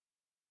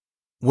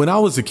When I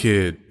was a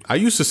kid, I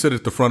used to sit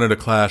at the front of the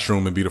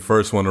classroom and be the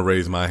first one to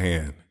raise my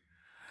hand.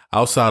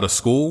 Outside of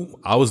school,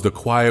 I was the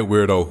quiet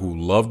weirdo who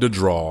loved to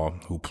draw,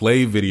 who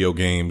played video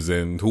games,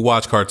 and who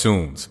watched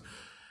cartoons.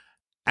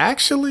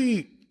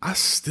 Actually, I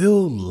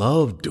still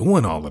love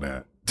doing all of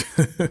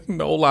that.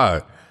 No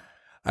lie.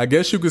 I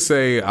guess you could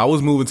say I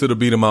was moving to the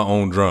beat of my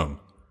own drum,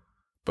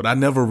 but I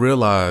never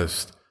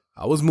realized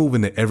I was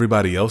moving to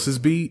everybody else's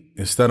beat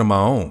instead of my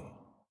own.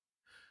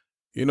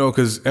 You know,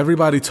 because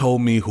everybody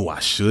told me who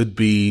I should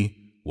be,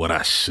 what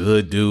I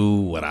should do,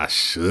 what I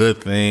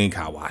should think,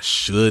 how I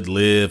should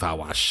live, how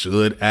I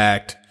should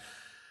act.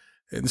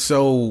 And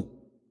so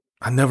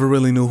I never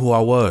really knew who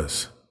I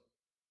was.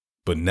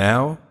 But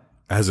now,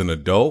 as an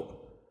adult,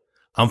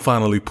 I'm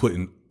finally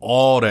putting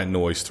all that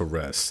noise to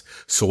rest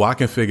so I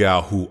can figure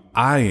out who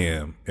I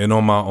am and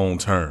on my own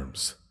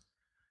terms.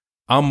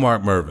 I'm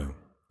Mark Mervin,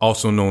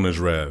 also known as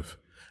Rev,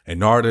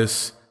 an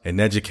artist, an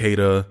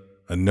educator,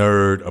 a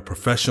nerd, a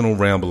professional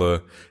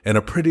rambler, and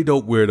a pretty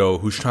dope weirdo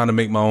who's trying to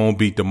make my own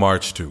beat to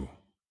march to.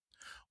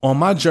 On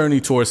my journey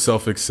towards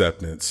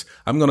self-acceptance,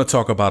 I'm going to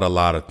talk about a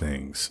lot of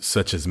things,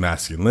 such as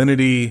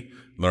masculinity,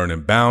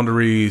 learning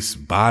boundaries,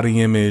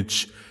 body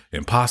image,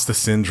 imposter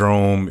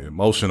syndrome,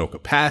 emotional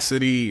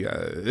capacity.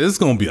 It's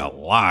going to be a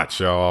lot,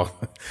 y'all.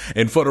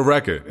 And for the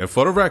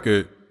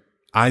record,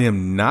 I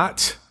am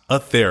not a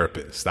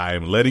therapist. I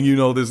am letting you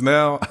know this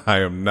now. I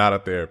am not a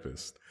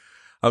therapist.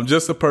 I'm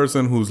just a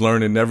person who's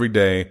learning every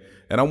day,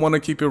 and I want to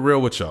keep it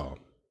real with y'all.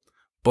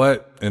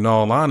 But in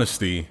all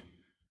honesty,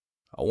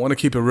 I want to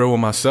keep it real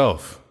with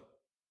myself.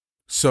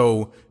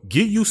 So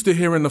get used to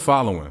hearing the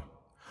following.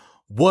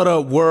 What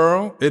up,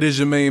 world? It is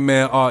your main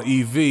man,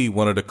 REV,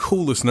 one of the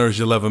coolest nerds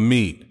you'll ever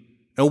meet.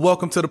 And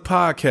welcome to the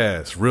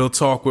podcast, Real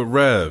Talk with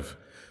Rev.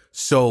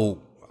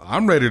 So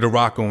I'm ready to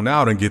rock on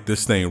out and get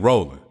this thing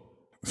rolling.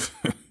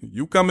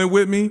 You coming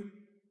with me?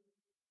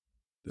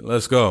 Then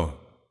let's go.